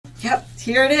Yep,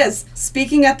 here it is.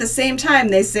 Speaking at the same time,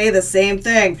 they say the same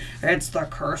thing. It's the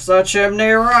curse of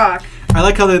Chimney Rock. I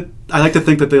like to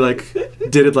think that they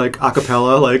did it like a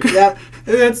cappella, like. Yep.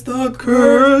 It's the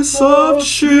curse of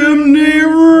Chimney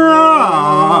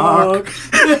Rock.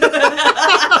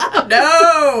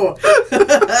 No.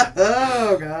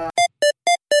 Oh God.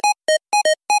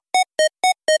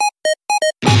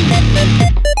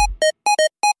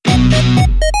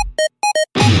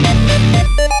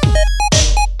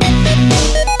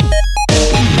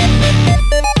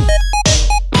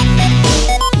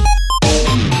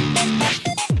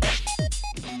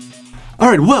 All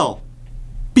right, well,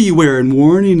 beware and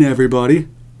warning, everybody.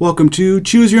 Welcome to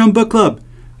Choose Your Own Book Club.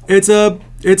 It's a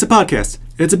podcast.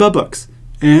 It's about books,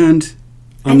 and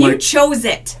you chose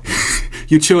it.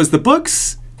 You chose the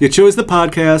books. You chose the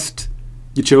podcast.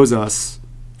 You chose us,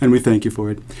 and we thank you for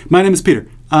it. My name is Peter.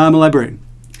 I'm a librarian.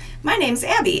 My name's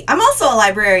Abby. I'm also a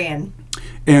librarian.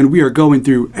 And we are going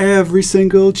through every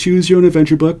single Choose Your Own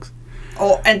Adventure book.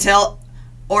 Until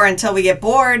we get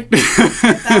bored.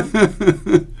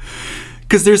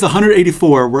 Because there's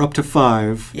 184, we're up to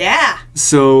 5. Yeah.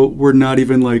 So we're not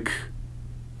even like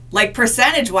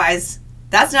percentage-wise,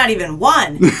 that's not even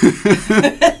 1.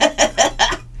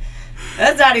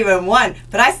 That's not even 1.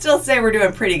 But I still say we're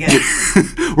doing pretty good.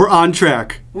 We're on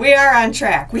track. We are on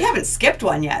track. We haven't skipped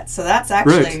one yet, so that's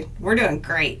actually, right. We're doing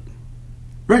great.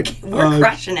 Right. We're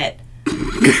crushing it.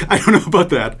 I don't know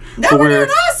about that. No, we're doing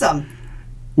awesome.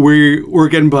 We're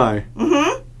getting by.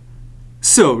 Mm-hmm.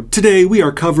 So, today we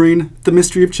are covering The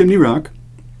Mystery of Chimney Rock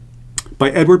by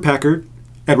Edward Packard.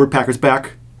 Edward Packard's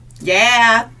back.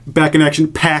 Yeah. Back in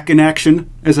action. Pack in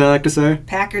action, as I like to say.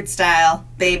 Packard style,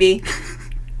 baby.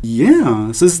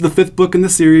 Yeah. So this is the 5th book in the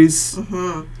series.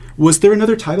 Mm-hmm. Was there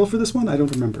another title for this one? I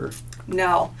don't remember.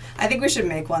 No. I think we should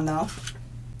make one, though.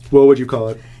 What would you call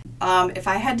it? If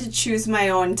I had to choose my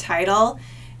own title,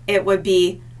 it would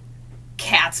be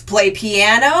Cats Play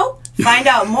Piano. Find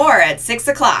out more at 6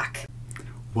 o'clock.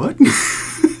 What?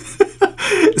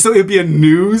 So it would be a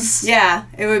news? Yeah,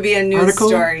 it would be a news article?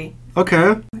 Story.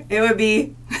 Okay. It would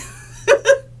be...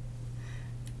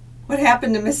 What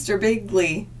happened to Mr.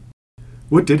 Bigley?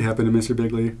 What did happen to Mr.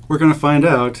 Bigley? We're going to find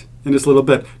out in just a little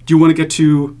bit. Do you want to get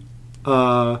to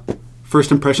first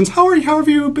impressions? How have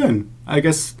you been? I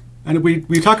guess... And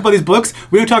we talk about these books.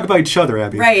 We don't talk about each other,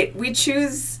 Abby. Right. We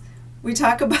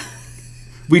talk about...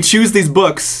 We choose these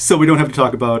books so we don't have to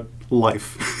talk about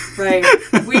life. Right.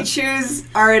 We choose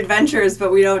our adventures, but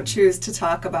we don't choose to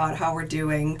talk about how we're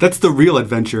doing. That's the real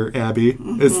adventure, Abby.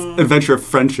 Mm-hmm. It's adventure of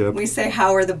friendship. We say,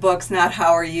 how are the books, not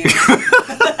how are you?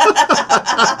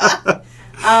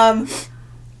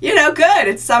 Good.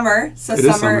 It's summer. So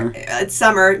it's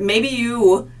summer. Maybe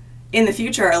you, in the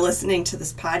future, are listening to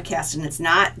this podcast and it's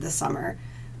not the summer.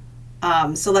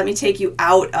 So let me take you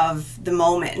out of the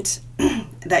moment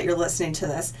that you're listening to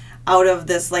this, out of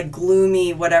this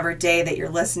gloomy whatever day that you're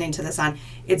listening to this on.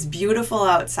 It's beautiful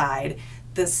outside.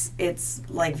 It's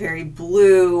very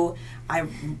blue. I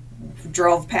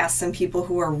drove past some people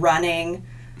who were running.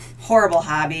 Horrible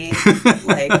hobby,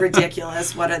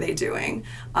 ridiculous. What are they doing?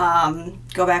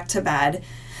 Go back to bed.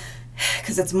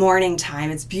 Because it's morning time.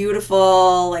 It's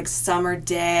beautiful, summer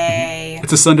day.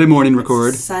 It's a Sunday morning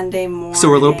record. Sunday morning. So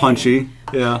we're a little punchy.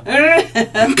 Yeah.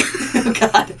 Oh,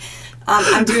 God.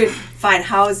 I'm doing fine.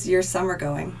 How's your summer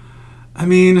going? I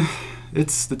mean,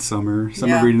 it's summer.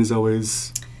 Summer reading is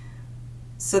always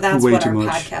So that's way what too our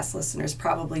much. podcast listeners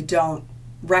probably don't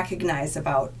recognize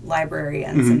about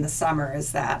librarians in the summer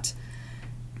is that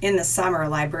in the summer,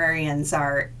 librarians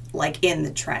are, in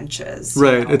the trenches.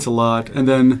 Right. It's a lot. And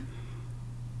then...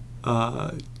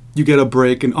 you get a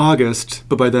break in August,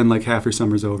 but by then, half your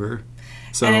summer's over.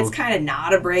 So, and it's kind of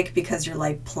not a break because you're,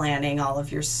 planning all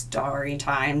of your story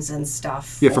times and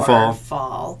stuff for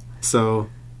fall. So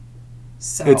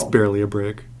it's barely a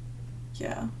break.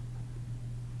 Yeah.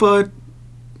 But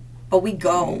we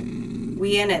go.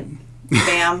 We in it,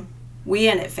 fam. We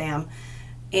in it, fam.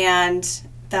 And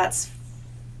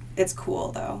it's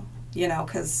cool, though,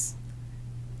 because...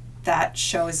 that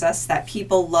shows us that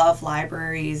people love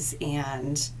libraries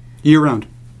and... Year-round.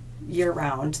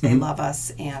 Year-round. They love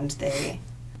us and they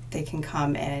can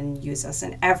come and use us.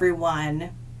 And everyone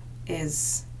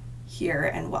is here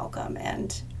and welcome.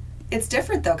 And it's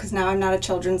different, though, because now I'm not a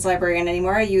children's librarian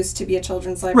anymore. I used to be a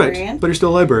children's librarian. Right, but you're still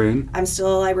a librarian. I'm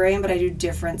still a librarian, but I do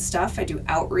different stuff. I do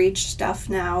outreach stuff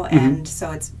now. And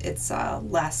so it's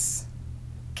less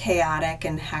chaotic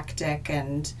and hectic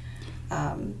and...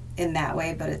 in that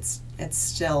way, but it's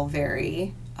still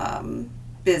very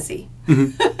busy.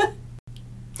 Mm-hmm.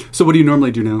 So what do you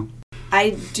normally do now?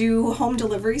 I do home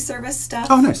delivery service stuff.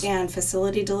 Oh, nice. And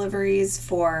facility deliveries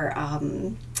for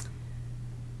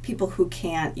people who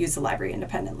can't use the library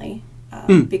independently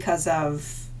because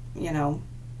of,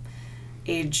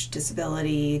 age,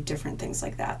 disability, different things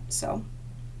like that. So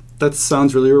that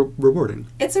sounds really rewarding.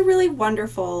 It's a really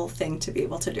wonderful thing to be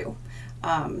able to do.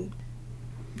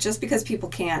 Just because people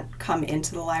can't come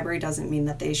into the library doesn't mean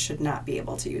that they should not be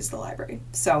able to use the library.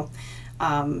 So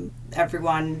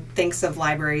everyone thinks of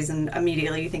libraries and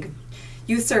immediately you think of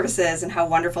youth services and how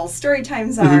wonderful story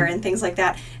times are and things like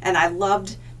that. And I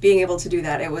loved being able to do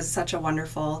that. It was such a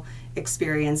wonderful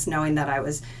experience knowing that I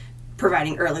was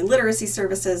providing early literacy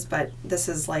services, but this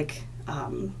is like,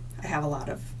 I have a lot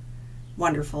of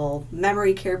wonderful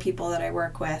memory care people that I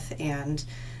work with, and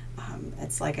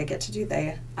it's like I get to do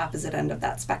the opposite end of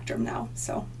that spectrum now.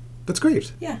 So that's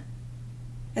great. Yeah,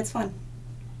 it's fun.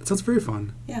 It sounds very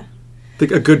fun. Yeah. I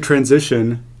think a good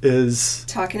transition is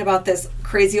talking about this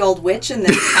crazy old witch in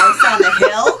this house on the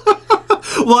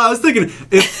hill. Well, I was thinking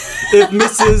if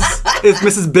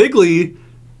Mrs. Bigley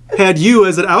had you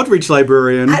as an outreach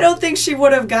librarian, I don't think she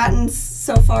would have gotten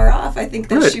so far off. I think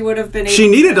that she would have been able She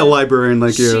needed a librarian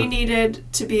like you. She needed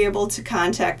to be able to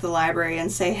contact the library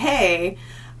and say, hey,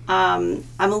 I'm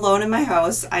alone in my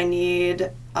house. I need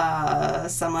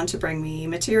someone to bring me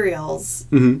materials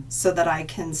so that I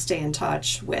can stay in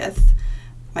touch with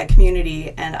my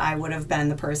community. And I would have been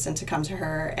the person to come to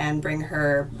her and bring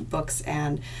her books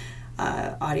and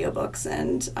audiobooks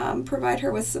and provide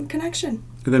her with some connection.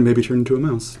 And then maybe turn into a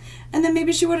mouse. And then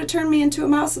maybe she would have turned me into a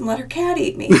mouse and let her cat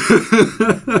eat me.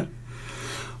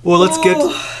 Well,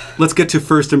 let's get to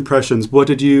first impressions. What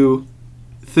did you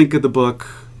think of the book?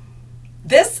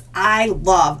 This I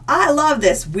love. I love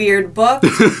this weird book.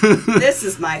 This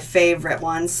is my favorite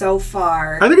one so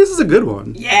far. I think this is a good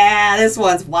one. Yeah, this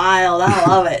one's wild. I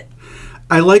love it.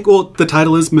 The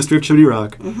title is Mystery of Chimney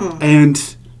Rock.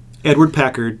 And Edward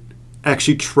Packard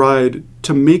actually tried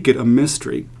to make it a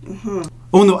mystery.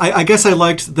 Oh, no, I guess I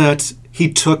liked that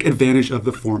he took advantage of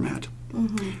the format.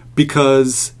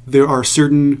 Because there are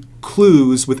certain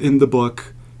clues within the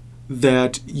book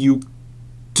that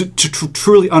to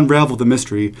truly unravel the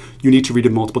mystery, you need to read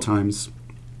it multiple times.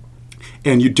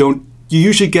 And you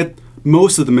usually get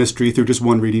most of the mystery through just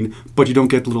one reading, but you don't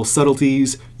get the little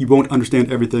subtleties. You won't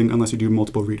understand everything unless you do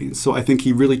multiple readings. So I think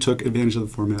he really took advantage of the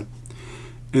format,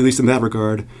 at least in that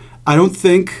regard. I don't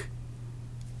think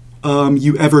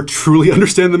you ever truly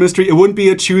understand the mystery. It wouldn't be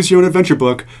a choose-your-own-adventure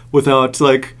book without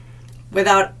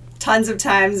tons of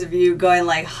times of you going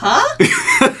like, huh?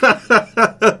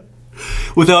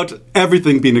 Without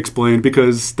everything being explained,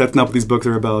 because that's not what these books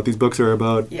are about. These books are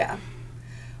about... Yeah.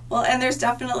 Well, and there's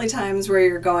definitely times where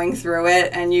you're going through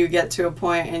it and you get to a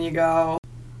point and you go,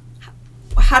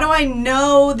 how do I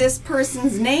know this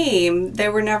person's name? They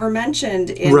were never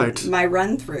mentioned in my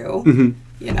run-through.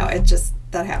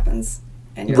 That happens.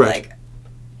 And you're like,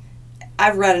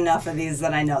 I've read enough of these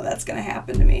that I know that's going to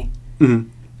happen to me.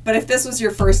 But if this was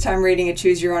your first time reading a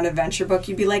choose-your-own-adventure book,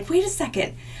 you'd be like, wait a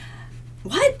second.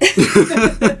 What?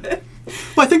 Well,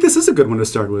 I think this is a good one to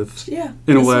start with. Yeah.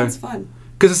 In a way. This one's fun.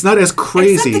 Because it's not as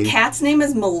crazy. Except the cat's name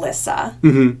is Melissa.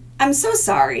 I'm so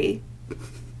sorry.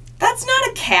 That's not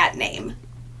a cat name.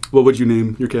 What would you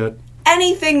name your cat?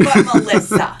 Anything but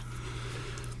Melissa.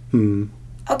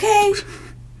 Okay?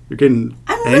 You're getting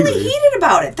I'm angry. really heated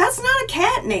about it. That's not a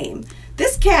cat name.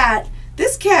 This cat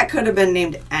could have been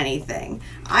named anything.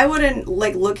 I wouldn't,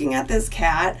 looking at this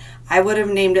cat, I would have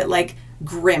named it,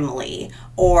 Grimly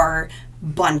or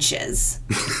Bunches.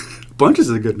 Bunches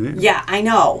is a good name. Yeah, I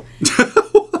know.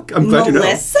 I'm glad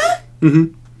Melissa? You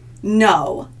know.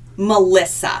 No,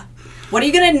 Melissa. What are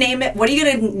you going to name it? What are you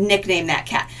going to nickname that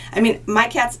cat? I mean, my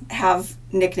cats have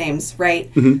nicknames,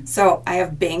 right? So I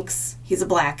have Binks. He's a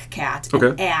black cat. Okay.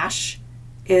 And Ash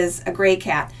is a gray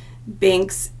cat.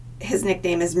 Binks, his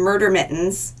nickname is Murder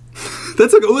Mittens.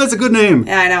 That's a good name.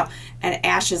 Yeah, I know. And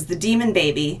Ash is the demon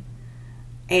baby.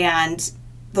 And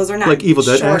those are not like Evil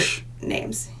Dead short Ash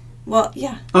names. Well,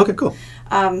 yeah. Okay, cool.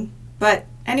 But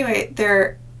anyway,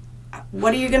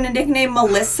 what are you going to nickname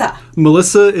Melissa?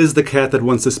 Melissa is the cat that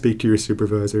wants to speak to your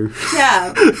supervisor.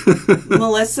 Yeah.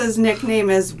 Melissa's nickname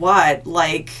is what?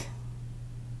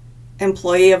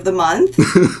 Employee of the month?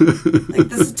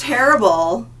 This is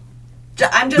terrible.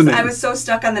 I was so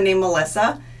stuck on the name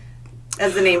Melissa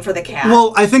as the name for the cat.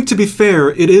 Well, I think to be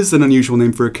fair, it is an unusual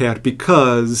name for a cat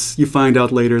because you find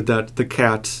out later that the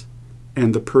cat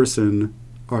and the person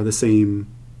are the same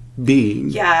being.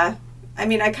 Yeah. I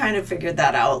mean, I kind of figured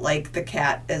that out. The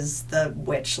cat is the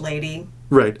witch lady.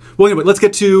 Right. Well, anyway, let's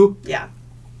get to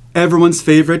everyone's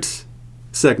favorite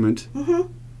segment.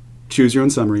 Choose your own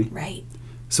summary. Right.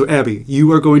 So, Abby,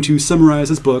 you are going to summarize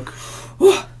this book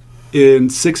in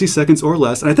 60 seconds or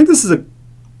less. And I think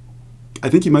I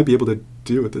think you might be able to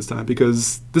do it this time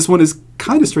because this one is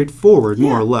kind of straightforward,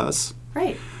 more or less.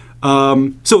 Right.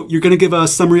 So you're going to give a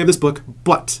summary of this book,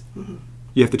 but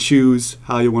you have to choose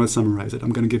how you want to summarize it.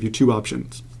 I'm going to give you 2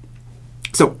 options.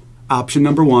 So, option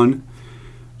number 1,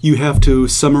 you have to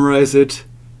summarize it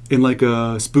in like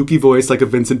a spooky voice, like a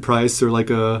Vincent Price or like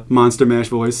a Monster Mash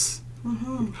voice.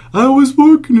 I was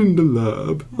working in the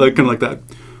lab, like kind of like that.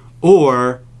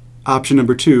 Or option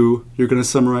number 2, you're going to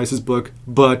summarize this book,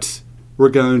 but we're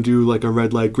going to do like a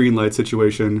red light, green light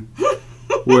situation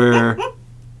where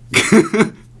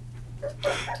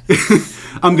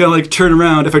I'm going to like turn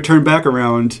around. If I turn back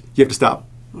around, you have to stop.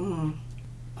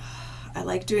 I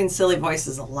like doing silly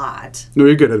voices a lot. No,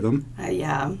 you're good at them.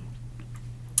 Yeah.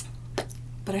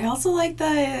 But I also like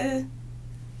the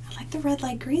red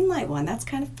light, green light one. That's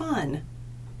kind of fun.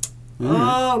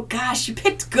 Oh, gosh, you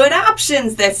picked good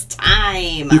options this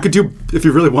time. You could do, if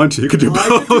you really want to, you could do both.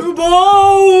 I could do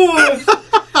both.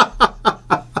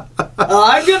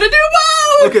 I'm going to do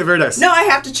both. Okay, very nice. No, I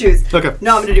have to choose. Okay.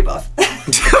 No, I'm going to do both.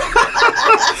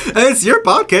 It's your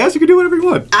podcast. You can do whatever you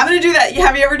want. I'm going to do that.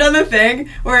 Have you ever done the thing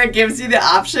where it gives you the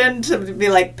option to be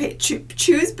like,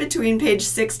 choose between page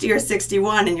 60 or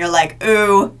 61, and you're like,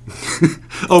 ooh.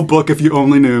 Oh, book, if you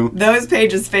only knew. Those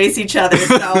pages face each other,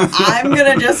 so I'm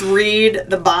going to just read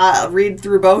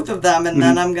through both of them, and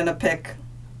then I'm going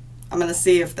to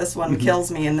see if this one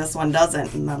kills me and this one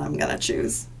doesn't, and then I'm going to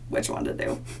choose which one to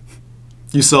do.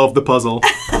 You solved the puzzle.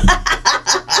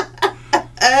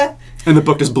 And the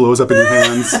book just blows up in your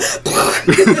hands.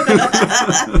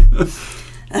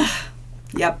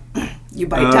 Yep. You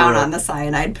bite down on the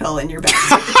cyanide pill in your back.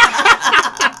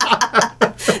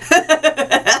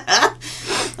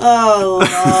 Oh,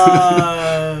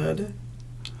 Lord.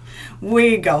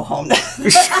 We go home now.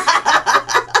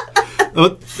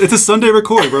 It's a Sunday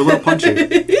record. We're a little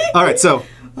punchy. All right, so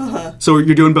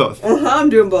you're doing both.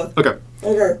 I'm doing both. Okay.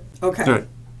 Okay. All right.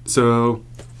 So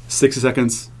 60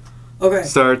 seconds. Okay.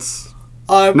 Starts.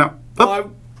 I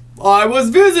was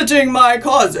visiting my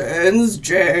cousins,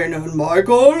 Jane and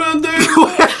Michael, and they...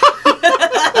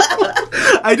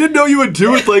 I didn't know you would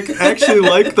do it actually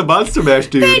like the Monster Mash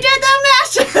dude. They did the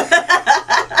mash!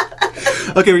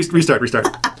 Okay, restart.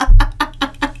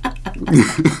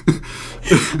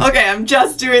 Okay, I'm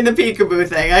just doing the peekaboo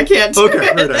thing. I can't do it.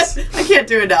 Very nice. I can't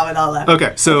do it now with all that.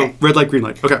 Okay, so red light, green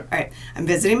light. Okay. All right. I'm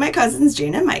visiting my cousins,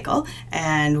 Jane and Michael,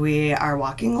 and we are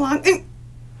walking along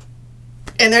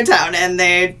in their town, and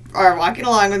they are walking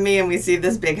along with me, and we see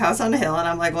this big house on the hill, and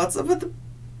I'm like, what's up with the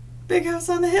big house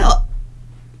on the hill?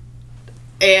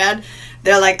 And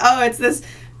they're like, oh, it's this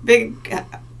big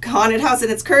haunted house,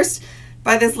 and it's cursed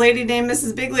by this lady named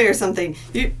Mrs. Bigley or something.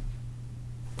 You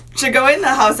should go in the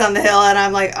house on the hill. And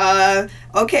I'm like,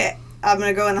 okay, I'm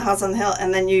going to go in the house on the hill.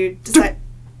 And then you decide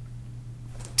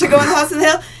to go in the house on the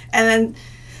hill, and then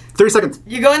 30 seconds.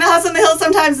 You go in the house on the hill,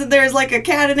 sometimes there's like a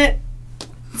cat in it.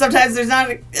 Sometimes there's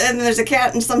not, and there's a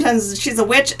cat, and sometimes she's a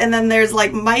witch, and then there's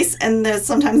like mice, and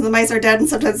sometimes the mice are dead, and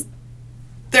sometimes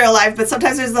they're alive, but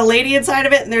sometimes there's a lady inside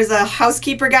of it, and there's a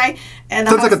housekeeper guy, and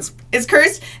the house is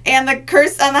cursed, and the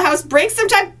curse on the house breaks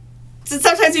sometimes. So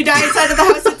sometimes you die inside of the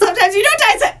house, and sometimes you don't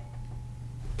die inside.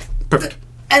 Perfect.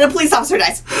 And a police officer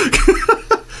dies.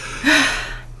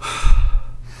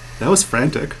 That was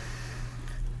frantic.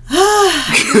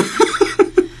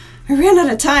 I ran out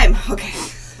of time. Okay.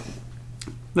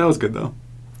 That was good, though.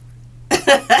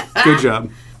 Good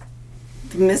job.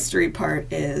 The mystery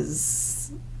part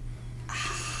is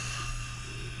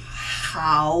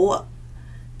how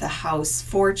the house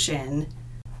fortune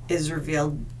is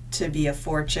revealed to be a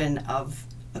fortune of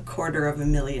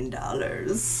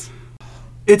 $250,000.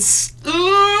 It's,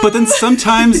 but then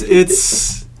sometimes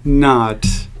it's not.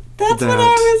 That's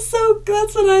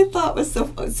what I thought was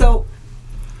so.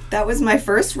 That was my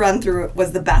first run through. It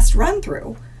was the best run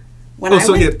through.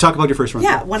 Talk about your first run.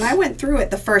 Yeah, when I went through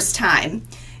it the first time,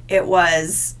 it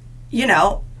was,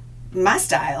 my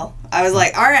style. I was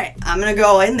like, all right, I'm going to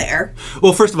go in there.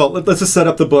 Well, first of all, let's just set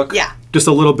up the book. Yeah. Just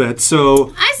a little bit.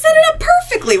 So I set it up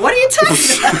perfectly. What are you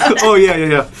talking about? Oh,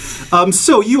 yeah.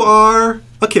 So you are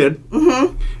a kid.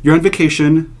 Mm-hmm. You're on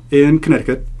vacation in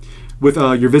Connecticut with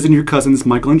you're visiting your cousins,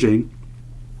 Michael and Jane.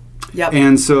 Yep.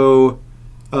 And so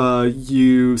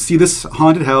you see this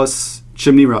haunted house,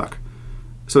 Chimney Rock.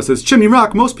 So it says, Chimney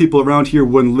Rock, most people around here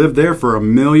wouldn't live there for $1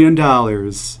 million.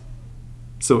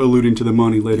 So alluding to the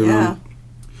money later on.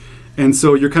 And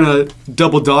so you're kind of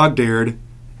double dog dared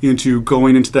into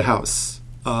going into the house.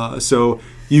 So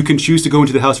you can choose to go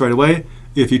into the house right away.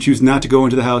 If you choose not to go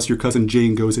into the house, your cousin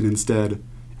Jane goes in instead.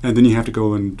 and then you have to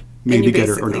go and maybe get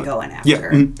her or not. And you basically go in after. Yeah.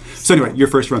 Mm-hmm. So anyway, your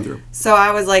first run through. So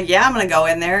I was like, yeah, I'm going to go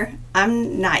in there.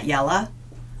 I'm not Yella.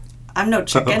 I'm no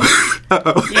chicken.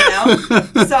 Uh-oh. You know?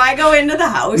 So I go into the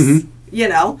house, you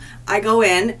know. I go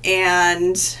in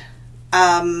and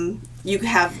when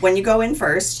you go in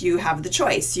first, you have the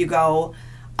choice. You go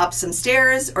up some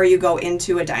stairs or you go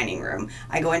into a dining room.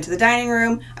 I go into the dining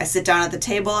room, I sit down at the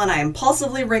table, and I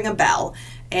impulsively ring a bell.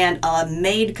 And a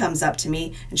maid comes up to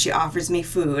me and she offers me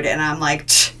food. And I'm like,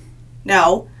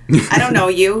 no, I don't know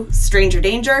you, stranger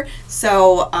danger.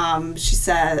 So she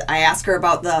said, I ask her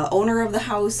about the owner of the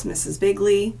house, Mrs.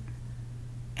 Bigley.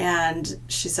 And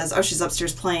she says, oh, she's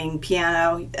upstairs playing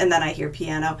piano. And then I hear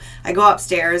piano. I go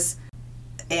upstairs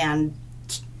and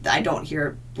I don't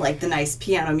hear like the nice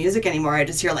piano music anymore. I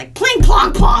just hear like pling,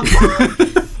 plong, plong,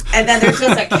 plong. And then there's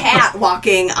just a cat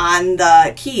walking on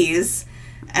the keys.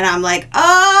 And I'm like,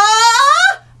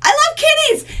 I love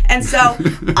kitties. And so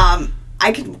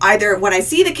I can either, when I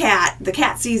see the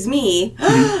cat sees me,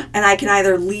 and I can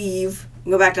either leave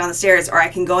and go back down the stairs, or I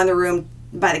can go in the room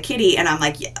by the kitty, and I'm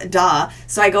like, yeah, duh.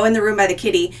 So I go in the room by the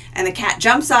kitty, and the cat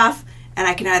jumps off, and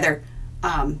I can either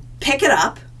pick it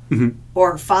up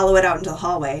or follow it out into the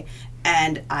hallway,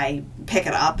 and I pick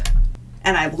it up,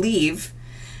 and I leave.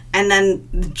 And then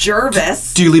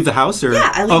Jervis... Do you leave the house? Or?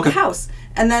 Yeah, I leave the house.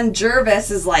 And then Jervis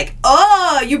is like,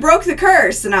 oh, you broke the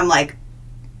curse. And I'm like,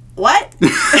 what?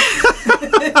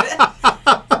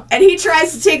 And he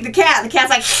tries to take the cat. And the cat's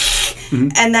like,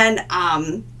 and then,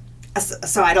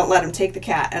 so I don't let him take the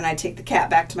cat. And I take the cat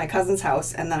back to my cousin's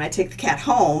house. And then I take the cat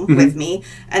home with me.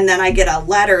 And then I get a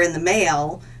letter in the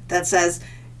mail that says,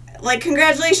 like,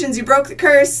 congratulations, you broke the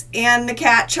curse. And the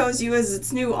cat chose you as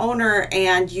its new owner.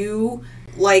 And you,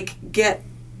 like, get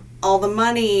all the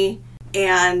money.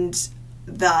 And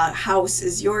the house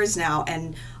is yours now,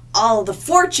 and all the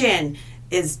fortune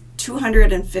is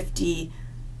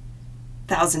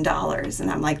 $250,000.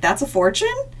 And I'm like, that's a fortune?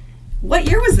 What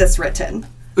year was this written?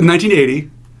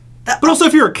 1980. But also,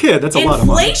 if you're a kid, that's a lot of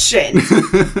money. Inflation.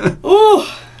 Ooh.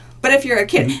 But if you're a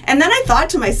kid. And then I thought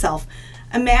to myself,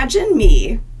 imagine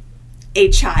me, a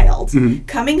child,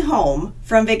 coming home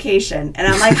from vacation, and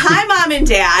I'm like, hi, Mom and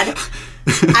Dad.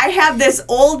 I have this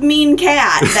old mean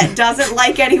cat that doesn't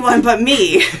like anyone but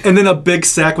me. And then a big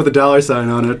sack with a dollar sign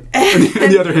on it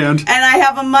in the other hand. And I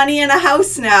have a money and a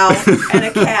house now and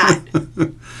a cat.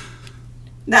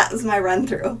 That was my run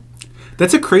through.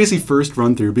 That's a crazy first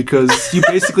run through because you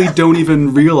basically don't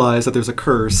even realize that there's a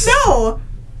curse. No.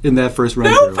 In that first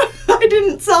run through. I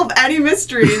didn't solve any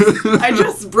mysteries. I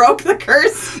just broke the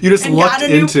curse. You just and lucked got a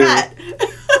new into pet.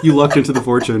 You lucked into the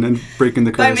fortune and breaking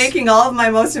the curse. By making all of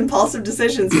my most impulsive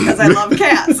decisions because I love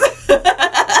cats.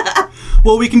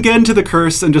 Well, we can get into the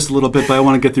curse in just a little bit, but I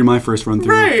want to get through my first run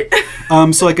through. Right.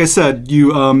 So like I said,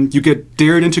 you get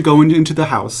dared into going into the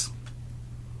house.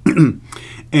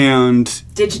 And...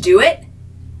 Did you do it?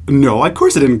 No, of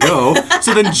course I didn't go.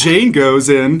 So then Jane goes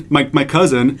in, my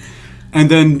cousin,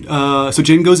 and then, so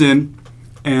Jane goes in,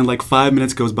 and like 5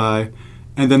 minutes goes by,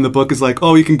 and then the book is like,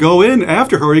 oh, you can go in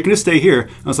after her, or you can just stay here.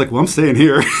 I was like, well, I'm staying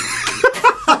here.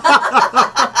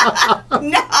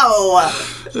 No!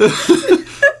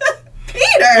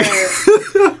 Peter!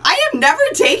 I am never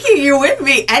taking you with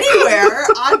me anywhere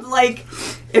on, like,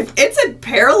 if it's a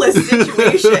perilous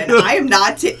situation, I am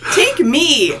not... Take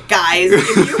me, guys.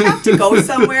 If you have to go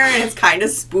somewhere and it's kind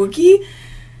of spooky...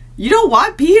 You don't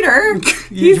want Peter.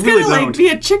 He's really going to like be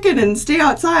a chicken and stay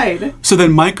outside. So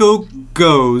then Michael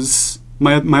goes,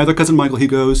 my other cousin Michael, he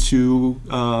goes to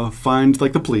find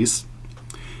like the police.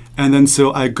 And then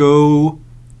so I go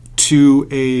to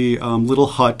a little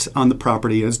hut on the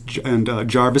property and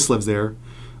Jarvis lives there.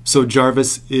 So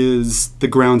Jarvis is the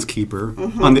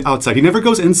groundskeeper on the outside. He never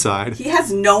goes inside. He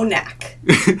has no neck.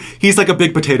 He's like a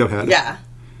big potato head. Yeah.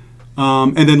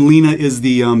 And then Lena is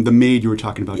the maid you were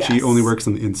talking about. Yes. She only works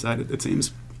on the inside, it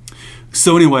seems.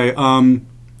 So anyway,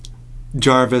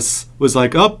 Jarvis was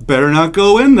like, oh, better not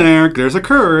go in there. There's a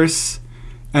curse.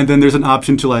 And then there's an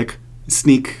option to like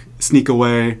sneak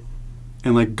away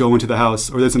and like go into the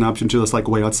house. Or there's an option to just like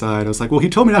wait outside. I was like, well, he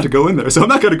told me not to go in there, so I'm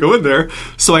not going to go in there.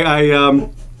 So I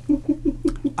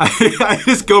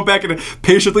just go back and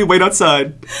patiently wait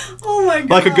outside. Oh my God.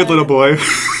 Like a good little boy.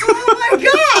 Oh my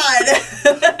God.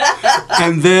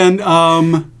 And then,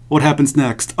 what happens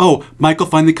next? Oh, Michael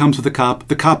finally comes with the cop.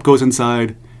 The cop goes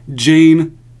inside.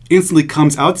 Jane instantly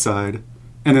comes outside.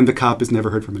 And then the cop is never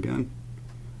heard from again.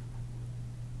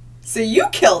 So you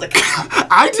killed a cop.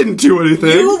 I didn't do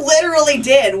anything. You literally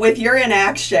did with your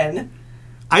inaction.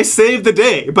 I saved the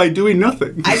day by doing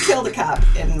nothing. I killed a cop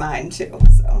in mine too,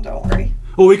 so don't worry.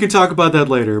 Well, we can talk about that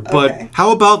later. But Okay.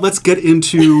 how about let's get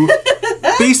into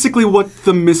basically what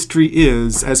the mystery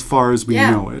is as far as we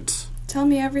know it. Tell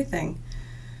me everything.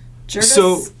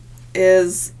 Jervis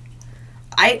is...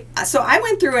 I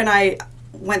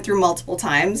went through multiple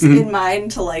times in mine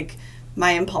to, like,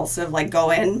 my impulsive, like,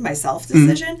 go in, myself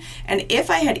decision. And if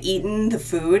I had eaten the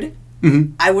food,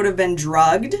 I would have been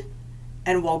drugged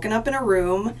and woken up in a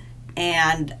room,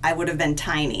 and I would have been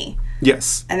tiny.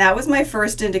 Yes. And that was my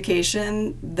first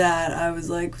indication that I was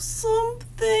like,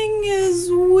 something is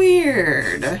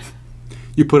weird.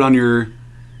 You put on your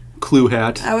Clue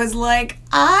hat. I was like,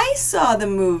 I saw the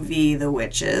movie The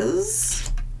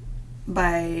Witches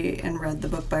and read the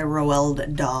book by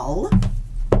Roald Dahl.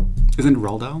 Isn't it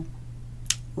Roald Dahl?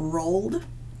 Rolled?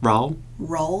 Raoul?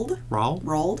 Rolled? Raoul?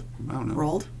 Rolled? I don't know.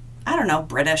 Rolled? I don't know.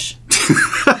 British.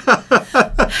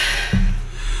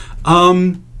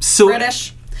 So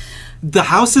British. The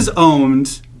house is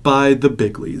owned by the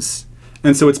Bigleys.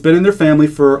 And so it's been in their family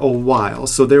for a while.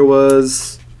 So there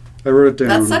was... I wrote it down.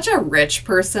 That's such a rich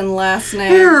person last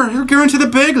name. Here, you're going to the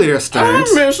Bigley estate. I'm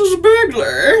Mrs.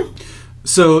 Bigley.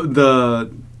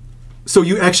 So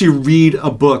you actually read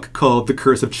a book called The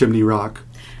Curse of Chimney Rock.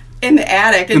 In the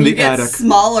attic, and you get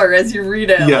smaller as you read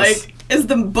it. Yes. Like, is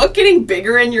the book getting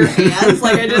bigger in your hands?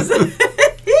 Like, I just...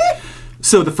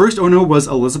 So the first owner was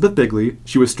Elizabeth Bigley.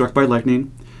 She was struck by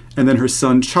lightning. And then her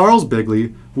son, Charles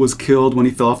Bigley, was killed when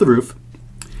he fell off the roof.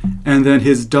 And then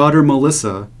his daughter,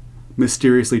 Melissa,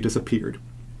 mysteriously disappeared.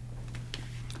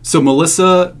 So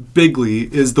Melissa Bigley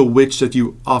is the witch that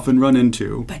you often run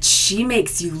into. But she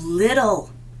makes you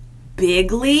little.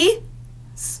 Bigley?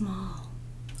 Small.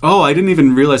 Oh, I didn't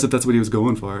even realize that that's what he was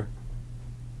going for.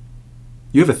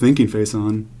 You have a thinking face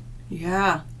on.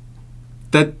 Yeah.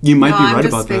 That you might be right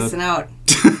about that. I'm just spacing out.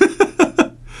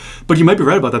 But you might be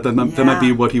right about that. That might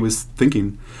be what he was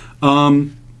thinking. I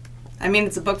mean,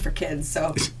 it's a book for kids,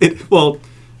 so... Well,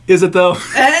 is it though?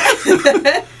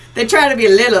 They try to be a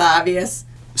little obvious.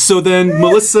 So then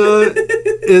Melissa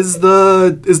is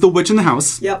the witch in the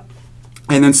house. Yep.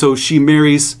 And then so she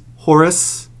marries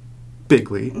Horace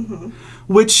Bigley,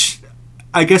 which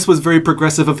I guess was very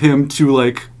progressive of him to,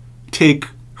 like, take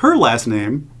her last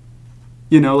name,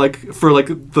 you know, like, for, like,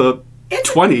 the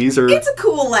 20s or... It's a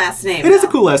cool last name. It is a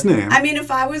cool last name. I mean,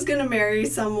 if I was going to marry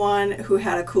someone who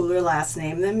had a cooler last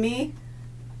name than me,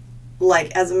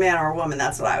 like, as a man or a woman,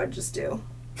 that's what I would just do.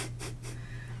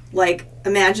 Like,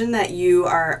 imagine that you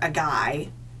are a guy,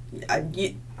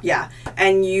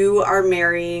 and you are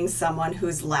marrying someone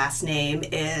whose last name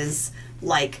is,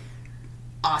 like,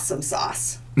 Awesome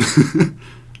Sauce.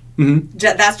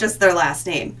 That's just their last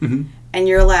name. And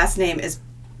your last name is,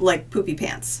 like, Poopy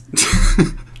Pants.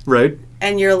 Right.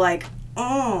 And you're like,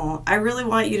 oh, I really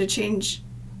want you to change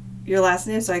your last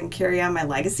name so I can carry on my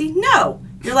legacy? No.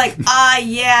 You're like,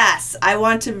 yes, I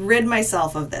want to rid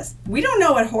myself of this. We don't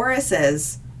know what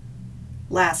Horace's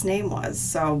last name was,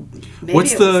 so maybe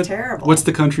it was terrible. What's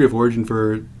the country of origin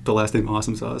for the last name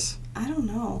Awesome Sauce? I don't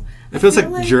know. It feels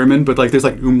like German, but, like, there's,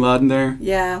 like, umlaut in there.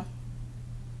 Yeah.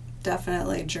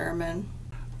 Definitely German.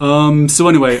 So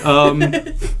anyway,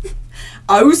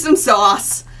 Awesome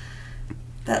Sauce.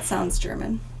 That sounds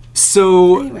German.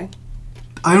 So, anyway.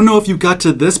 I don't know if you got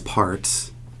to this part,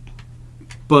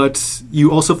 but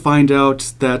you also find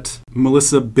out that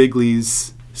Melissa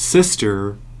Bigley's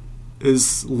sister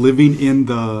is living in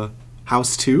the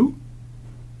house too?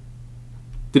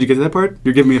 Did you get to that part?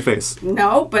 You're giving me a face.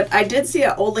 No, but I did see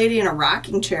an old lady in a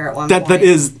rocking chair at one point.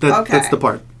 That's the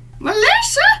part.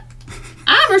 Melissa?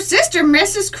 I'm her sister,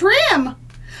 Mrs. Krim.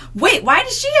 Wait, why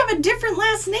does she have a different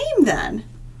last name then?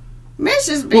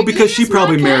 Mrs. Bigley. Well, because she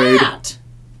probably married. Cat.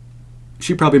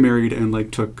 She probably married and,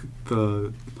 like, took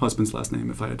the husband's last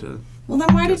name, if I had to. Well,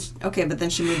 then why did... Okay, but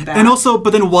then she moved back. And also,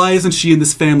 but then why isn't she in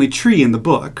this family tree in the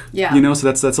book? Yeah. You know,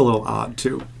 so that's a little odd,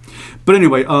 too. But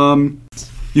anyway,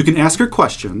 you can ask her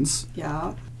questions.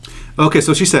 Yeah. Okay,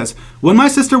 so she says, when my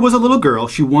sister was a little girl,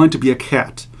 she wanted to be a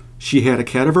cat. She had a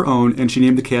cat of her own, and she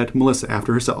named the cat Melissa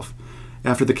after herself.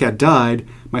 After the cat died,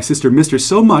 my sister missed her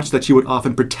so much that she would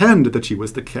often pretend that she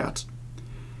was the cat.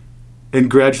 And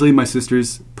gradually, my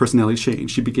sister's personality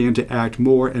changed. She began to act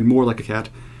more and more like a cat,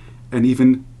 and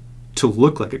even to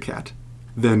look like a cat.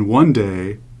 Then one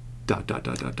day, ... And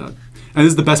this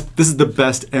is the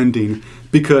best ending,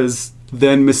 because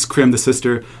then Miss Krim, the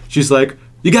sister, she's like,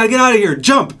 you gotta get out of here,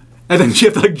 jump! And then she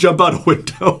have to, like, jump out a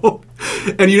window.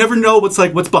 And you never know what's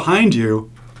behind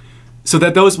you. So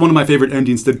that was one of my favorite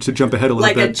endings, to jump ahead a little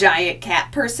bit. Like a giant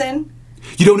cat person?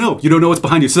 You don't know. You don't know what's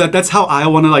behind you. So that's how I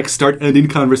want to, like, start ending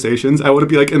conversations. I want to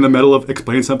be, like, in the middle of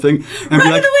explaining something and Run be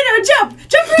like, to the window and jump!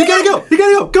 Jump for you gotta go! You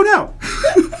gotta go! Go now!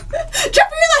 Jump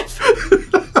for your life!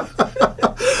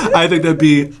 I think that'd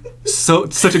be such So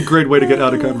it's such a great way to get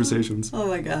out of conversations. Oh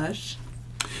my gosh.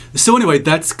 So anyway,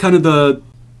 that's kind of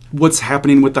what's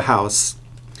happening with the house.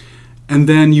 And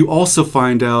then you also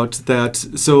find out that,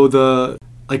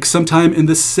 sometime in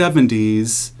the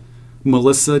 70s,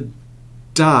 Melissa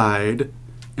died,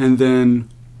 and then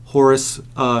Horace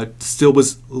still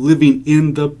was living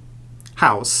in the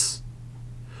house,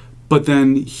 but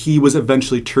then he was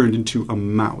eventually turned into a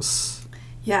mouse.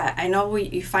 Yeah, I know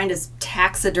you find his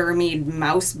taxidermied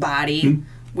mouse body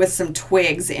with some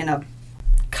twigs in a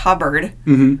cupboard,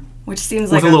 which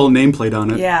seems like with a little nameplate on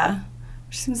it. Yeah,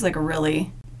 which seems like a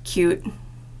really cute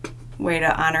way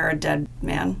to honor a dead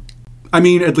man. I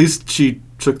mean, at least she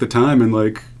took the time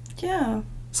and Yeah.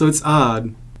 So it's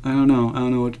odd. I don't know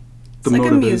what the motive is. It's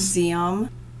like a museum.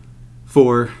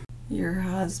 For your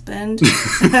husband.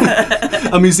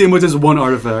 A museum with just one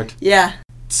artifact. Yeah.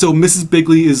 So Mrs.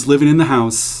 Bigley is living in the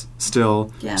house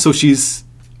still. Yeah. So she's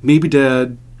maybe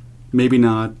dead, maybe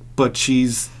not, but she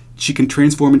can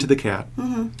transform into the cat.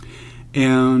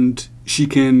 And she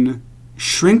can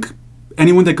shrink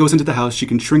anyone that goes into the house. She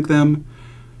can shrink them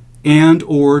and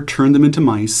or turn them into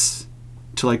mice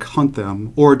to hunt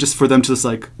them, or just for them to just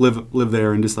live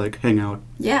there and just hang out.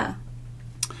 Yeah.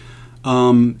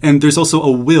 And there's also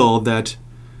a will that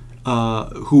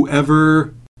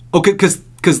whoever... Okay, because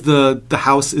the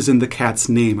house is in the cat's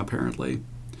name, apparently.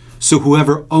 So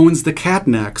whoever owns the cat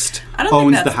next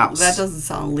owns the house. That doesn't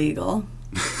sound legal.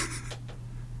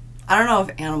 I don't know if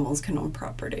animals can own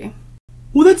property.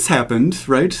 Well, that's happened,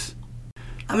 right?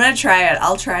 I'm going to try it.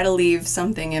 I'll try to leave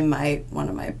something in one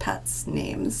of my pets'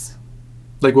 names.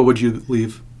 Like, what would you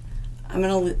leave? I'm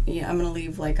gonna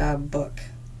leave a book.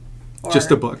 Or just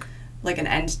a book. Like an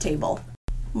end table,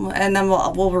 and then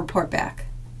we'll report back.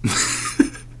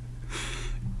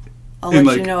 I'll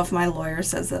let you know if my lawyer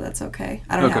says that that's okay.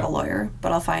 I don't have a lawyer,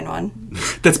 but I'll find one.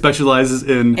 That specializes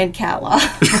in cat law.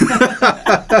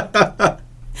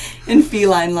 In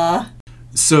feline law.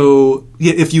 So,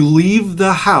 yeah, if you leave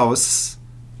the house,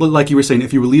 like you were saying,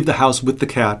 if you leave the house with the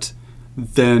cat,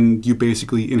 then you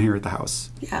basically inherit the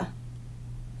house. Yeah.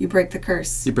 You break the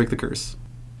curse. You break the curse.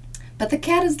 But the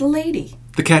cat is the lady.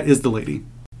 The cat is the lady.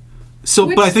 So,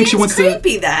 Which but I think she wants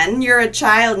creepy then. You're a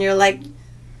child and you're like,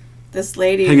 this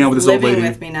lady hanging out with this living old lady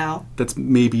with me now. That's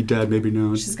maybe dead, maybe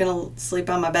not. She's going to sleep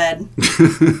on my bed.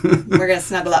 We're going to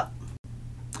snuggle up.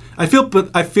 I feel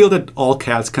that all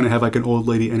cats kind of have an old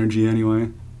lady energy anyway.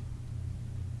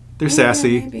 They're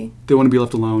sassy. Maybe. They want to be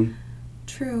left alone.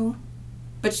 True.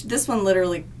 But this one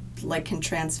literally can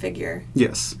transfigure.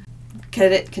 Yes.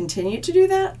 Could it continue to do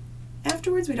that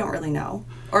afterwards? We don't really know.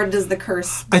 Or does the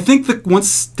curse... I think that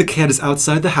once the cat is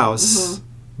outside the house,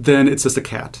 then it's just a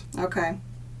cat. Okay.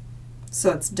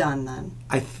 So it's done then.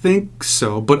 I think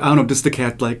so, but I don't know. Does the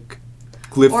cat live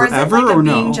or forever is it or a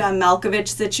no? Being John Malkovich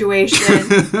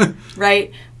situation,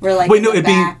 right? Where the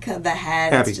back of the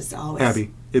head, Abby, it's just always... Abby,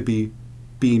 it'd be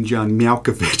Being John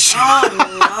Malkovich. Oh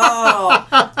no!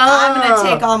 I'm gonna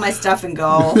take all my stuff and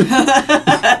go.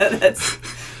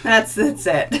 That's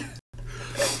it.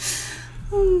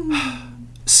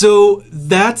 So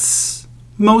that's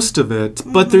most of it,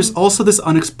 but there's also this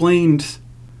unexplained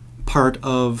part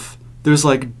of there's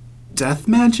death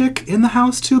magic in the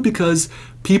house too, because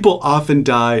people often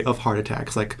die of heart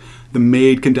attacks. The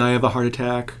maid can die of a heart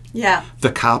attack. Yeah.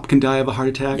 The cop can die of a heart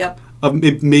attack. Yep. Of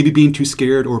maybe being too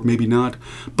scared or maybe not.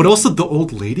 But also the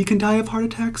old lady can die of heart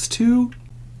attacks too.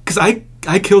 Because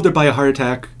I killed her by a heart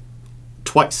attack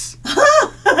twice.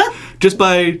 just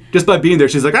by being there,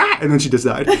 she's like, ah, and then she just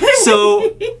died.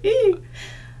 So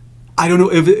I don't know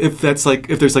if that's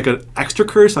if there's an extra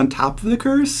curse on top of the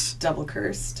curse. Double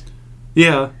cursed.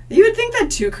 Yeah. You would think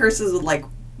that two curses would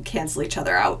cancel each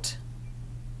other out.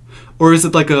 Or is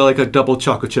it like a double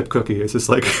chocolate chip cookie? It's just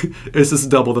it's just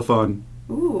double the fun.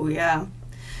 Ooh, yeah.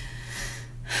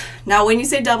 Now, when you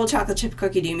say double chocolate chip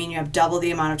cookie, do you mean you have double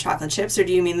the amount of chocolate chips, or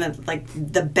do you mean that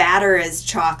the batter is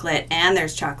chocolate and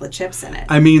there's chocolate chips in it?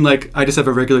 I mean, I just have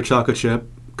a regular chocolate chip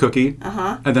cookie,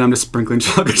 and then I'm just sprinkling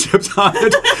chocolate chips on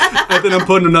it, and then I'm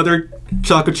putting another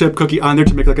chocolate chip cookie on there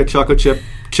to make a chocolate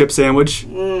chip sandwich.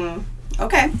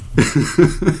 Okay.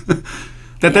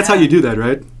 That's how you do that,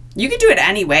 right? You could do it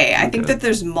anyway. I think that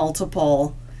there's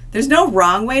no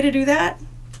wrong way to do that.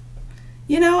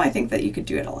 I think that you could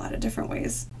do it a lot of different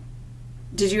ways.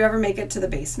 Did you ever make it to the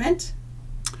basement?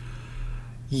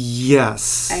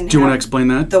 Yes. And do you want to explain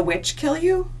that? The witch kill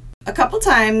you? A couple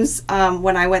times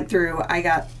when I went through, I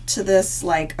got to this,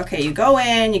 you go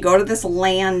in, you go to this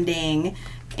landing,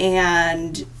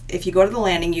 and if you go to the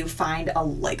landing, you find a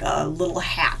little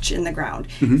hatch in the ground.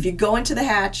 Mm-hmm. If you go into the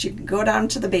hatch, you can go down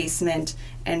to the basement,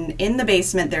 and in the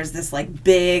basement there's this like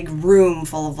big room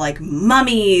full of like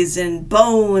mummies and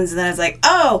bones. And then I was like,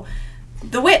 oh,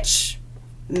 the witch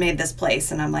made this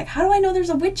place. And I'm like, how do I know there's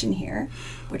a witch in here?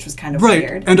 Which was kind of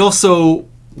weird. And also,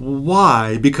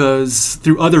 why? Because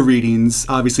through other readings,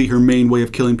 obviously her main way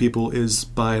of killing people is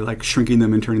by like shrinking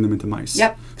them and turning them into mice.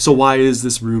 Yep. So why is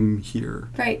this room here?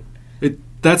 Right.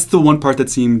 That's the one part that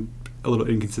seemed a little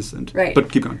inconsistent. Right.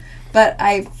 But keep going. But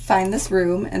I find this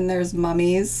room, and there's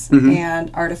mummies and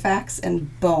artifacts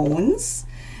and bones.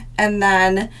 And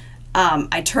then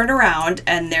I turn around,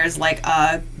 and there's like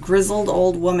a grizzled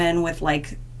old woman with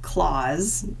like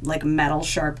claws, like metal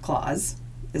sharp claws,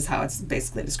 is how it's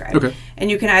basically described. Okay.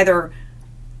 And you can either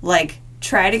like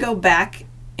try to go back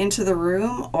into the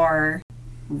room or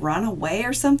run away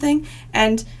or something.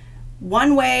 And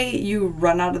one way you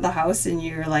run out of the house and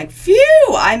you're like, phew,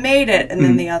 I made it. And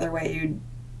then the other way you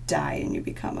die and you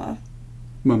become a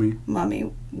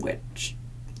mummy witch.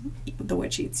 The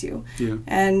witch eats you. Yeah.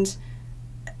 And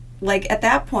like at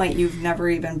that point, you've never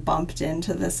even bumped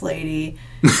into this lady.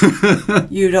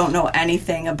 You don't know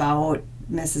anything about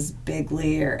Mrs.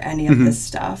 Bigley or any of this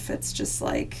stuff. It's just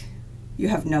like you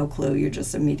have no clue. You're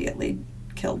just immediately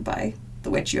killed by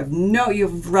the witch.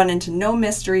 You've run into no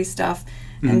mystery stuff.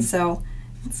 And so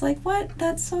it's like, what?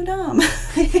 That's so dumb.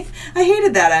 I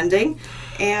hated that ending.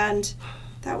 And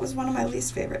that was one of my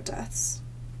least favorite deaths.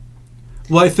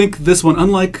 Well, I think this one,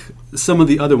 unlike some of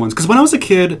the other ones, because when I was a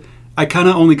kid, I kind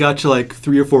of only got to like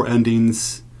 3 or 4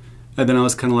 endings. And then I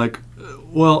was kind of like,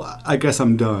 well, I guess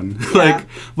I'm done. Yeah. Like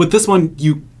with this one,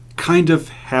 you kind of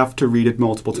have to read it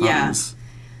multiple times. Yeah.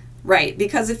 Right,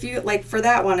 because if you, like, for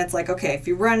that one, it's like, okay, if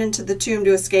you run into the tomb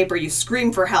to escape or you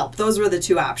scream for help, those were the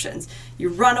 2 options. You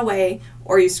run away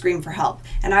or you scream for help.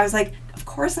 And I was like, of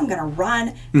course I'm going to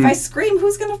run. If I scream,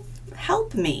 who's going to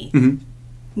help me?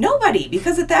 Nobody,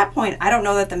 because at that point, I don't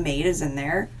know that the maid is in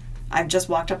there. I've just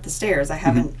walked up the stairs. I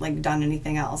haven't, like, done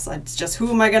anything else. It's just, who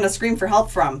am I going to scream for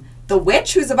help from? The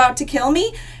witch who's about to kill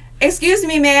me? Excuse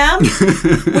me, ma'am.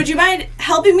 Would you mind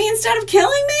helping me instead of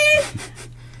killing me?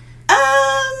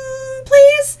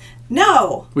 Please?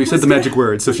 No. Well, you said the magic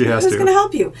word, so she has to. Who's going to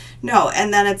help you? No,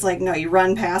 and then it's like, no, you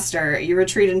run past her, you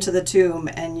retreat into the tomb,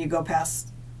 and you go past,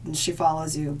 and she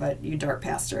follows you, but you dart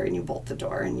past her, and you bolt the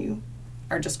door, and you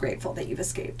are just grateful that you've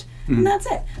escaped. And that's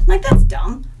it. I'm like, that's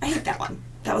dumb. I hate that one.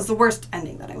 That was the worst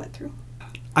ending that I went through.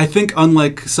 I think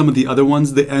unlike some of the other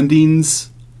ones, the endings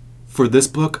for this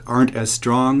book aren't as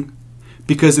strong,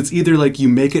 because it's either like you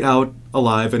make it out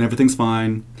alive and everything's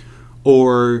fine,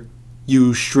 or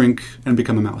you shrink and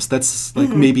become a mouse. That's like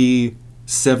maybe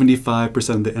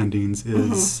 75% of the endings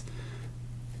is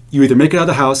you either make it out of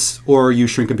the house or you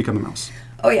shrink and become a mouse.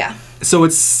 Oh, yeah. So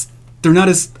they're not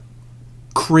as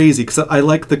crazy, because I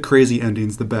like the crazy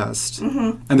endings the best.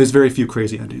 And there's very few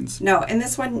crazy endings. No, in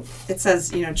this one, it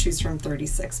says, choose from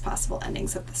 36 possible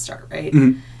endings at the start, right?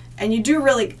 And you do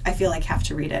really, I feel like, have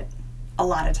to read it a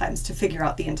lot of times to figure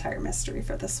out the entire mystery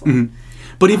for this one.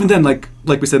 But even then, like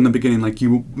we said in the beginning, like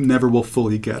you never will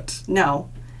fully get.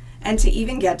 No. And to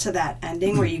even get to that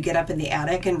ending where you get up in the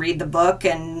attic and read the book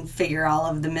and figure all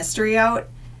of the mystery out,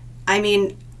 I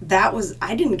mean,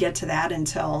 I didn't get to that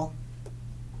until,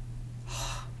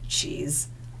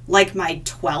 like my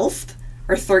 12th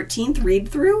or 13th read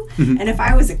through. And if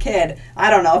I was a kid, I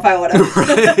don't know if I would have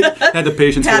had the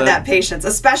patience had that patience,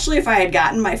 especially if I had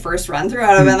gotten my first run through. I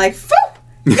would have been like, phew,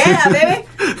 yeah,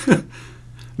 baby.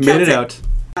 Made it out.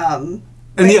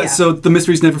 And so the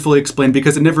mystery's never fully explained,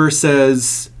 because it never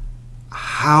says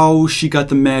how she got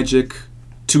the magic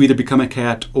to either become a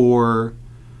cat or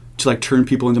to like turn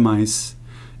people into mice.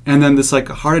 And then this like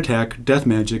heart attack, death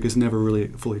magic is never really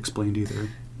fully explained either.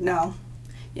 No.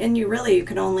 And you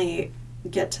can only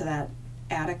get to that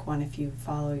attic one if you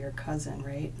follow your cousin,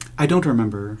 right? I don't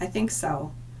remember. I think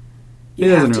so. You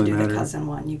have to do the cousin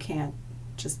one. You can't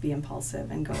just be impulsive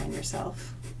and go in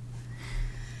yourself.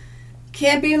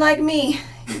 Can't be like me.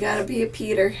 You gotta be a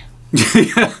Peter.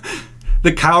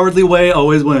 The cowardly way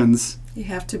always wins. You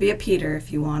have to be a Peter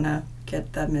if you want to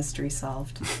get the mystery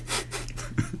solved.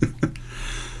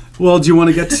 Well, do you want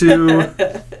to get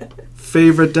to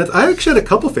favorite deaths? I actually had a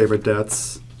couple favorite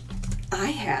deaths.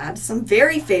 I had some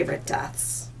very favorite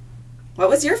deaths. What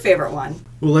was your favorite one?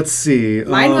 Well, let's see.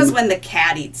 Mine was when the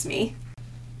cat eats me.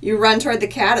 You run toward the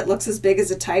cat. It looks as big as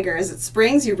a tiger. As it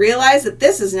springs, you realize that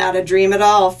this is not a dream at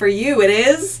all. For you, it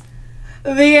is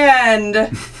the end.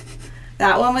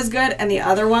 That one was good. And the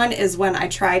other one is when I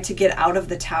tried to get out of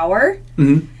the tower.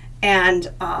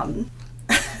 And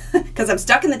because I'm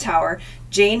stuck in the tower,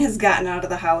 Jane has gotten out of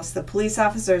the house. The police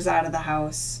officer's out of the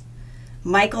house.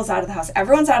 Michael's out of the house.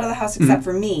 Everyone's out of the house except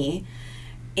for me.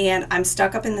 And I'm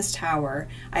stuck up in this tower.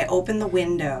 I open the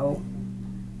window.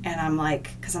 And I'm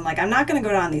like, I'm not going to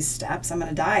go down these steps. I'm going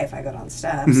to die if I go down the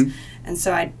steps. And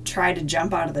so I try to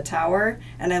jump out of the tower.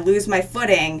 And I lose my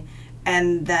footing.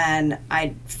 And then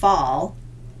I fall.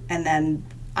 And then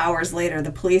hours later,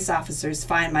 the police officers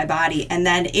find my body. And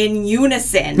then in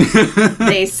unison,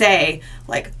 they say,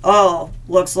 like, oh,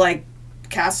 looks like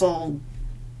Castle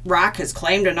Rock has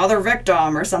claimed another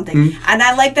victim or something. And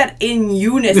I like that in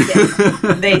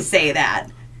unison they say that,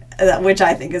 which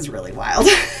I think is really wild.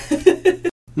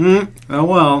 Oh,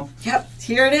 well. Yep,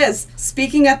 here it is.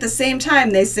 Speaking at the same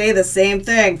time, they say the same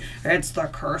thing. It's the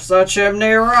curse of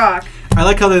Chimney Rock. I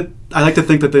like to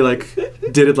think that they, like,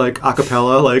 did it, like, a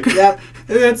cappella, like... Yep.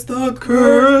 It's the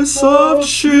curse of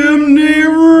Chimney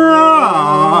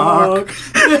Rock.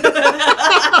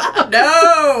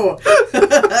 No!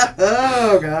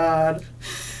 Oh, God.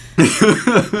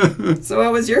 So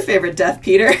what was your favorite death,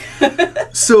 Peter?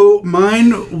 So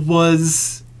mine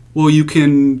was, well, you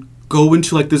can go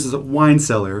into, like, this is a wine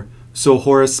cellar. So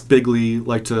Horace Bigley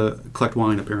liked to collect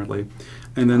wine, apparently.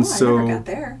 And then I never got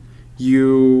there.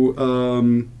 You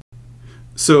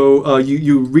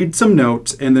read some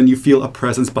note, and then you feel a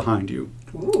presence behind you.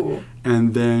 Ooh.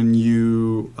 And then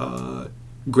you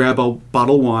grab a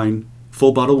bottle of wine.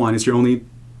 Full bottle of wine is your only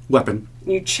weapon.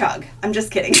 You chug. I'm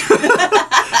just kidding.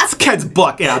 It's Ken's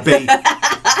buck, yeah, baby.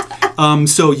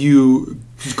 So you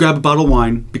grab a bottle of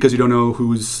wine because you don't know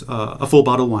who's a full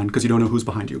bottle of wine because you don't know who's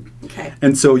behind you. Okay.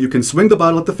 And so you can swing the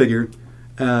bottle at the figure,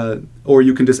 or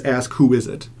you can just ask, who is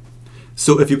it?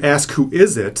 So if you ask who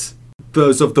is it,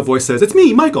 the voice says, it's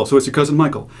me, Michael. So it's your cousin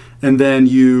Michael. And then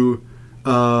you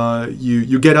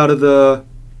get out of the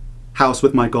house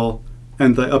with Michael,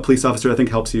 and a police officer, I think,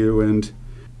 helps you. And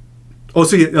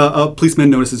a policeman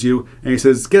notices you, and he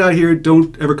says, get out of here,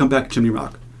 don't ever come back to Chimney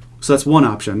Rock. So that's one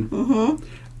option. Mm-hmm.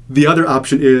 The other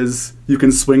option is you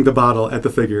can swing the bottle at the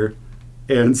figure.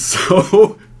 And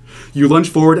so you lunge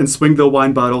forward and swing the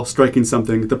wine bottle, striking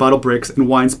something. The bottle breaks and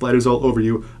wine splatters all over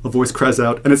you. A voice cries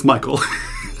out, and it's Michael.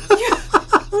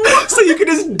 So you can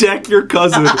just deck your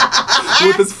cousin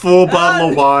with this full bottle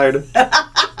of wine.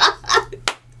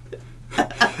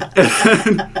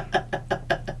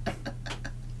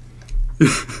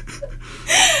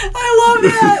 I love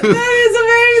that. That is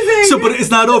amazing. So, but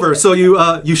it's not over. So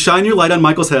you shine your light on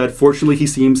Michael's head. Fortunately, he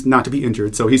seems not to be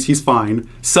injured, so he's fine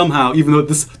somehow. Even though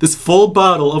this full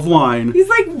bottle of wine. He's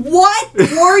like, what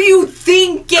were you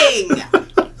thinking?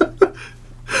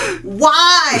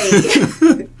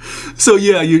 Why? So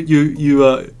yeah,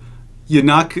 you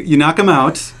knock him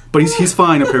out, but he's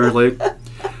fine apparently.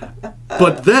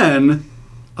 But then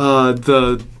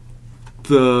the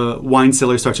wine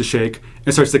cellar starts to shake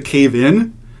and starts to cave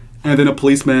in, and then a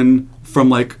policeman from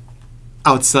like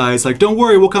outside is like, "Don't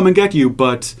worry, we'll come and get you,"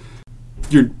 but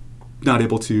you're not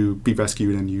able to be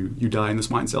rescued, and you die in this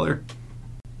wine cellar.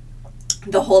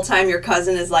 The whole time your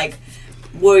cousin is like,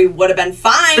 we would have been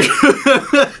fine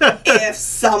if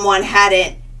someone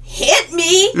hadn't hit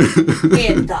me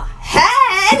in the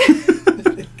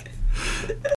head.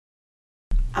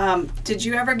 Did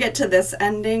you ever get to this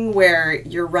ending where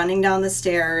you're running down the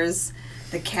stairs,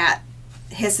 the cat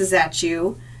hisses at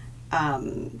you,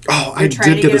 I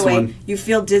did get this one. You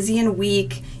feel dizzy and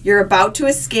weak. You're about to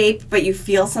escape, but you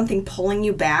feel something pulling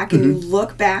you back, and you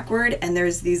look backward, and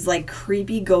there's these like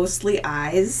creepy, ghostly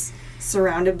eyes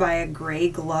surrounded by a gray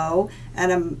glow,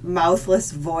 and a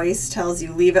mouthless voice tells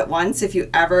you, leave at once. If you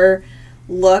ever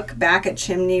look back at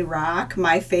Chimney Rock,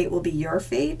 my fate will be your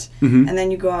fate. And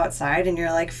then you go outside, and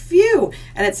you're like, phew.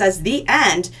 And it says, the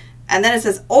end. And then it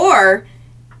says, or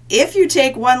if you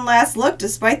take one last look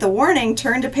despite the warning,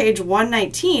 turn to page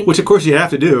 119. Which, of course, you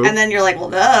have to do. And then you're like, well,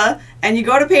 duh. And you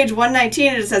go to page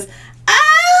 119, and it says,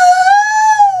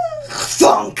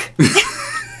 thunk.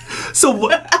 So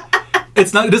what?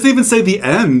 It doesn't even say the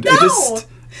end. No.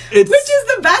 Which is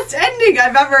the best ending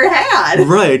I've ever had.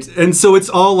 Right. And so it's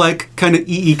all like kind of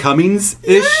E.E.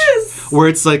 Cummings-ish. Yes. Where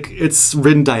it's like, it's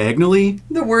written diagonally.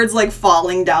 The words like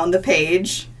falling down the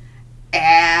page.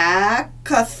 Cact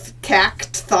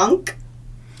thunk.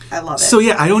 I love it. So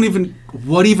yeah,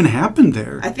 what even happened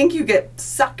there? I think you get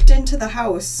sucked into the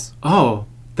house. Oh,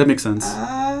 that makes sense.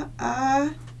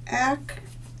 Act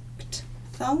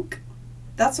thunk.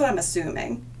 That's what I'm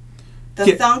assuming.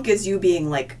 The thunk is you being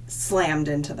like slammed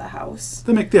into the house.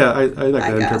 I like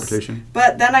that interpretation.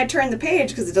 But then I turn the page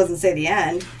because it doesn't say the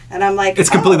end, and I'm like, it's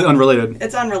completely unrelated.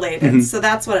 It's unrelated, so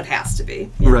that's what it has to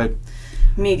be. Right.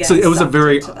 Me getting sucked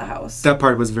into the house. That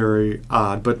part was very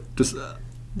odd, but just.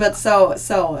 But so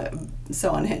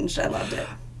so unhinged. I loved it.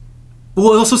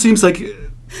 Well, it also seems like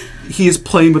he is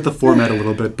playing with the format a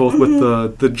little bit, both with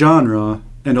the genre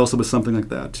and also with something like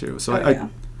that too. So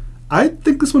I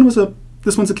think this one's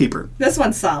a keeper. This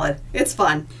one's solid. It's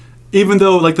fun. Even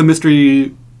though like the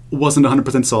mystery wasn't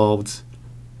 100% solved,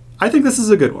 I think this is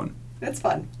a good one. It's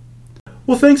fun.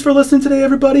 Well, thanks for listening today,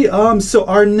 everybody. So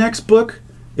our next book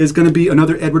is going to be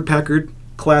another Edward Packard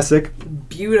classic.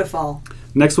 Beautiful.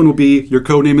 Next one will be Your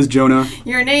Codename is Jonah.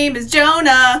 Your name is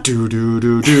Jonah. Do do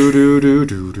do do do do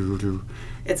do do do.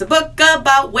 It's a book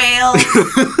about whales.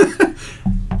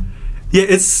 Yeah,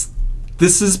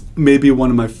 this is maybe one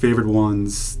of my favorite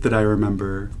ones that I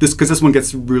remember. Because this one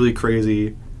gets really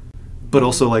crazy, but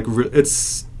also like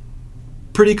it's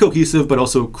pretty cohesive, but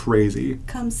also crazy.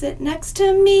 Come sit next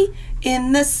to me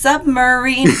in the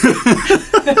submarine.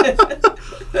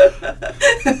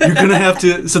 You're gonna have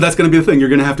to. So that's gonna be the thing. You're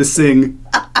gonna have to sing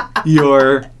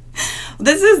your.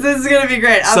 This is gonna be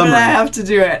great. I'm gonna have to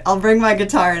do it. I'll bring my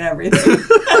guitar and everything.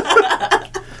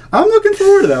 I'm looking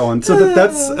forward to that one. So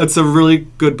that's a really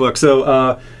good book.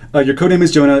 So Your Codename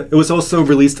is Jonah. It was also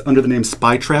released under the name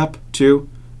Spy Trap too.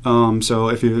 So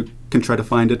if you can try to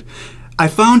find it. I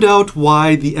found out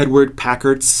why the Edward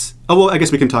Packards. Oh well, I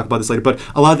guess we can talk about this later. But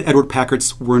a lot of the Edward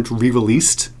Packards weren't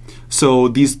re-released. So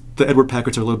the Edward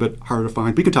Packards are a little bit harder to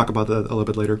find. We can talk about that a little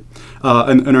bit later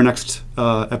in our next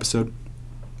episode.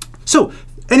 So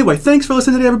anyway, thanks for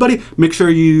listening today, everybody. Make sure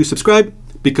you subscribe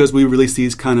because we release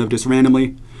these kind of just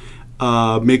randomly.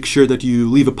 Make sure that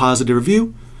you leave a positive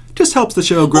review. Just helps the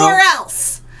show grow. Or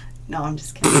else. No, I'm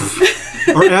just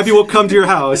kidding. Or Abby will come to your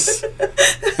house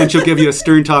and she'll give you a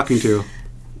stern talking to.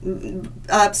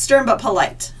 Stern but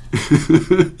polite.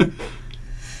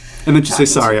 And then she'll say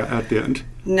sorry at the end.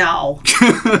 No.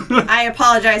 I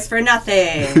apologize for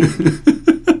nothing.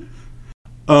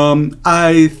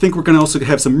 I think we're going to also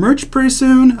have some merch pretty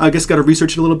soon. I guess got to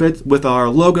research it a little bit with our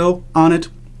logo on it.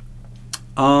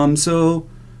 So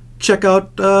check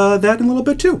out that in a little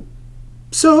bit too.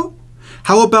 So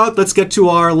how about let's get to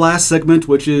our last segment,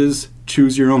 which is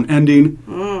Choose Your Own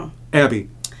Ending. Abby,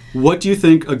 what do you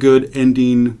think a good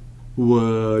ending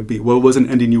would be? What was an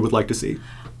ending you would like to see?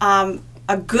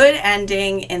 A good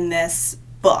ending in this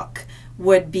book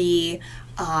would be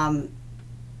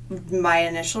my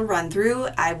initial run through.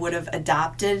 I would have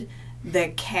adopted the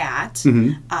cat,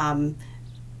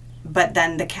 but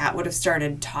then the cat would have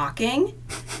started talking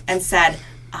and said,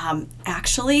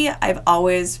 actually, I've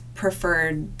always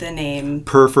preferred the name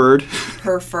the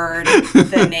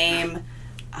name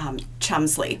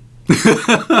Chumsley.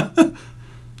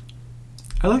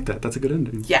 I like that. That's a good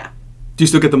ending. Yeah. Do you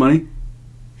still get the money?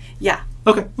 Yeah.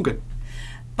 Okay.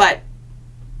 But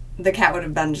the cat would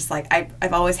have been just like,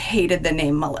 I've always hated the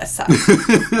name Melissa.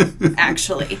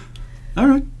 Actually. All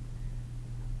right.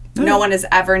 No one has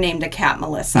ever named a cat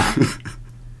Melissa.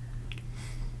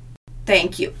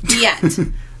 Thank you. The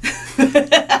end.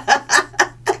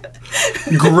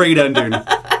 Great ending.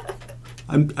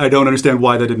 I don't understand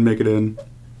why that didn't make it in.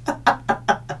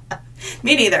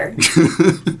 Me neither.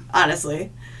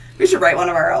 Honestly. We should write one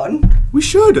of our own. We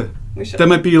should. That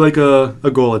might be like a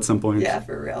goal at some point. Yeah,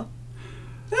 for real.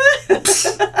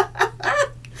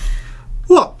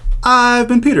 Well, I've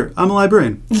been Peter. I'm a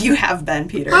librarian. You have been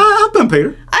Peter. I've been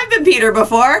Peter. I've been Peter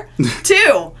before,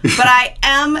 too. But I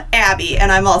am Abby,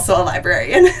 and I'm also a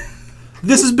librarian.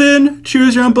 This has been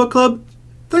Choose Your Own Book Club.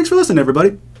 Thanks for listening,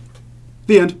 everybody.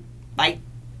 The end.